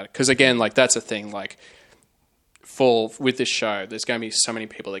comes out, because again, like that's a thing, like with this show, there's going to be so many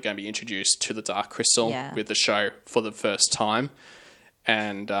people that are going to be introduced to the Dark Crystal with the show for the first time,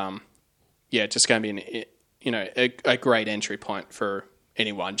 and just going to be a great entry point for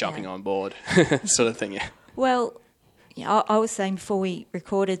anyone jumping on board, sort of thing. Well, I was saying before we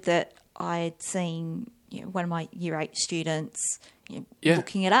recorded that I had seen one of my Year 8 students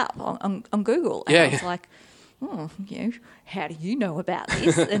looking it up on Google, and I was like, how do you know about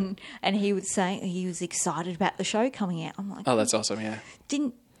this? and he was saying he was excited about the show coming out. I'm like, oh, that's awesome.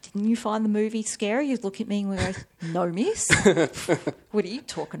 Didn't you find the movie scary? You look at me and we go, no, miss. What are you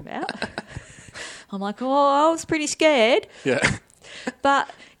talking about? I'm like, I was pretty scared. Yeah. But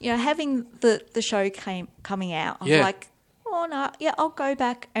having the show coming out, I'm like, oh no, I'll go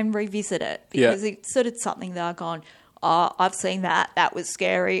back and revisit it, because it's sort of something that I've gone, I've seen that. That was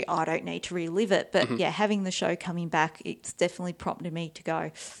scary. I don't need to relive it. But having the show coming back, it's definitely prompted me to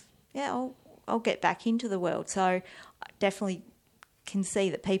go, I'll get back into the world. So I definitely can see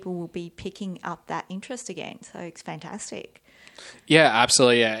that people will be picking up that interest again. So it's fantastic. Yeah,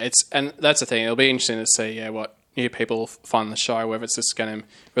 absolutely. Yeah, and that's the thing. It'll be interesting to see what new people find the show, whether it's just whether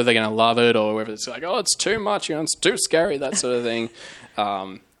they're going to love it, or whether it's like, it's too much, it's too scary, that sort of thing.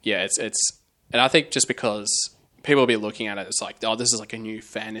 It's and I think just because people will be looking at it, it's like, this is like a new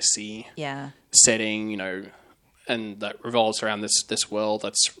fantasy setting, and that revolves around this world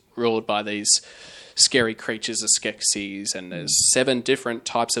that's ruled by these scary creatures, the Skeksis, and there's 7 different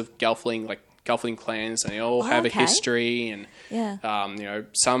types of Gelfling clans, and they all have a history, and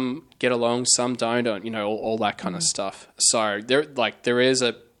some get along, some don't, all that kind of stuff. So there is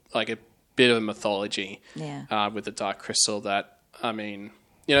a bit of a mythology with the Dark Crystal that, I mean,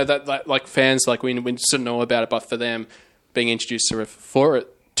 that like fans, like we sort of know about it, but for them being introduced to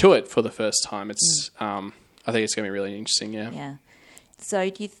it for the first time, it's I think it's going to be really interesting. Yeah. So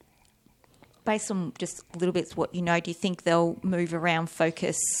do you, based on just a little bit what do you think they'll move around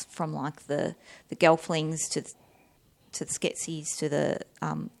focus from like the Gelflings to the Skeksis to the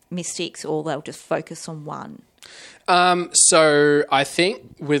Mystics, or they'll just focus on one? So I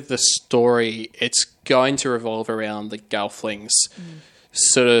think with the story, it's going to revolve around the Gelflings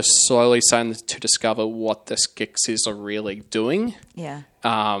sort of slowly starting to discover what the Skeksis are really doing. Yeah.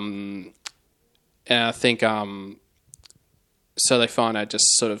 And I think so they find out just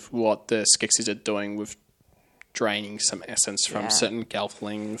sort of what the Skeksis are doing with draining some essence from certain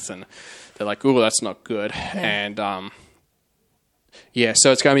Gelflings, and they're like, "Oh, that's not good." Yeah. And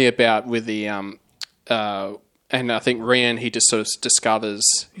so it's going to be about with the and I think Rian, he just sort of discovers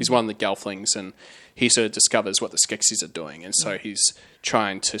he's one of the Gelflings, and he sort of discovers what the Skeksis are doing, and so he's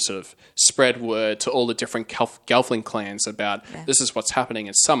trying to sort of spread word to all the different Gelfling clans about this is what's happening,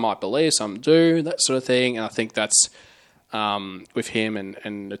 and some might believe, some do, that sort of thing. And I think that's with him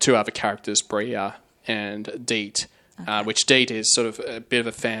and the two other characters, Bria and Deet, which Deet is sort of a bit of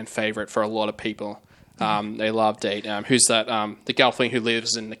a fan favourite for a lot of people. They love Deet. Who's that? The Gelfling who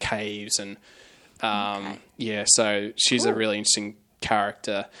lives in the caves, and so she's a really interesting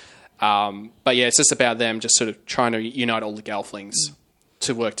character. But it's just about them just sort of trying to unite all the Gelflings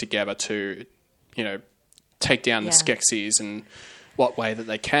to work together to, take down the Skeksis in what way that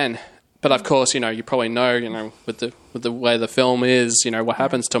they can. But of course, you probably know, with the way the film is, what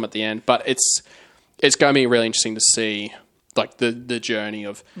happens to them at the end. But it's going to be really interesting to see, like, the journey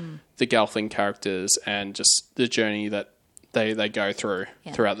of the Gelfling characters and just the journey that they go through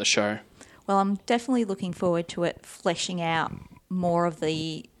throughout the show. Well, I'm definitely looking forward to it fleshing out more of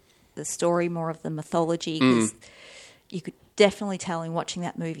the story, more of the mythology, because you could definitely tell in watching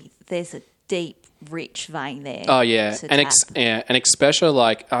that movie there's a deep, rich vein there. Oh, yeah. And especially,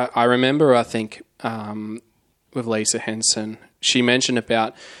 like, I remember, I think, with Lisa Henson, she mentioned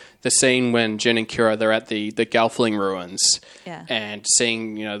about the scene when Jin and Kira, they're at the Gelfling ruins and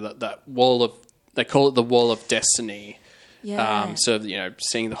seeing, that wall of, they call it the Wall of Destiny. Yeah.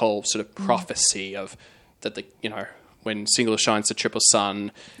 Seeing the whole sort of prophecy of that when Singular shines the triple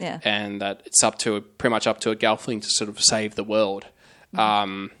sun, and that it's pretty much up to a Gelfling to sort of save the world.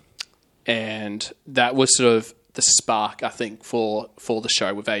 And that was sort of the spark, I think, for the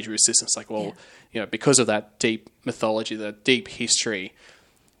show with Age of Resistance. Like, because of that deep mythology, the deep history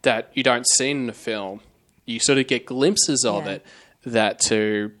that you don't see in the film, you sort of get glimpses of it, that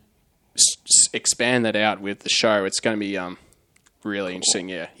to expand that out with the show, it's going to be really interesting.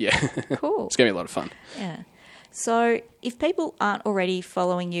 Yeah. Cool. It's going to be a lot of fun. Yeah. So if people aren't already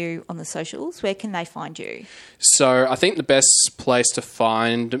following you on the socials, where can they find you? So I think the best place to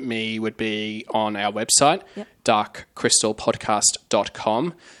find me would be on our website,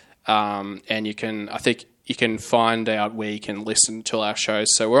 darkcrystalpodcast.com. And you can find out where you can listen to our shows.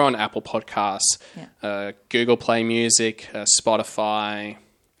 So we're on Apple Podcasts, Google Play Music, Spotify,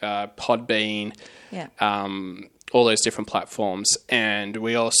 Podbean, all those different platforms. And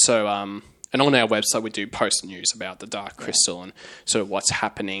we also... and on our website, we do post news about the Dark Crystal and sort of what's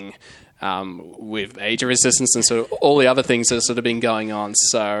happening with Age of Resistance and sort of all the other things that have sort of been going on.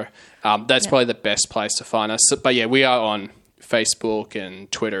 So that's probably the best place to find us. But we are on Facebook and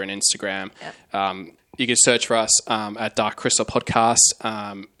Twitter and Instagram. You can search for us at Dark Crystal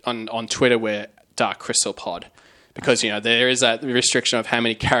Podcast. On Twitter, we're Dark Crystal Pod, because there is that restriction of how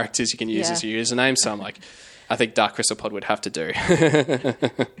many characters you can use as your username. So I'm like, I think Dark Crystal Pod would have to do.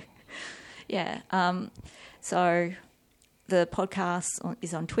 So the podcast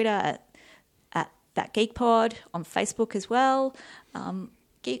is on Twitter at That Geek Pod, on Facebook as well.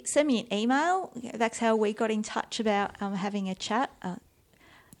 Send me an email. That's how we got in touch about having a chat.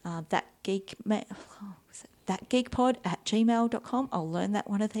 thatgeekpod@gmail.com. I'll learn that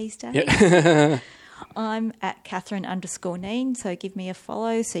one of these days. Yeah. I'm at Catherine_Neen, so give me a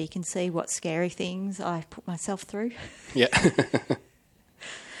follow so you can see what scary things I put myself through. Yeah.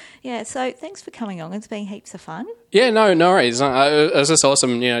 Yeah, so thanks for coming on. It's been heaps of fun. Yeah, no worries. It was just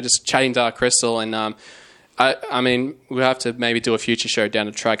awesome, just chatting Dark Crystal. And I mean, we'll have to maybe do a future show down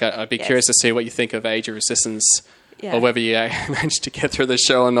the track. I'd be curious to see what you think of Age of Resistance, or whether you managed to get through the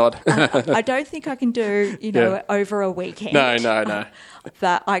show or not. I don't think I can do, over a weekend. No.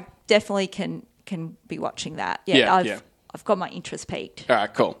 But I definitely can be watching that. I've got my interest peaked. All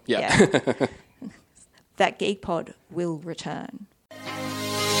right, cool. Yeah. That Geek Pod will return.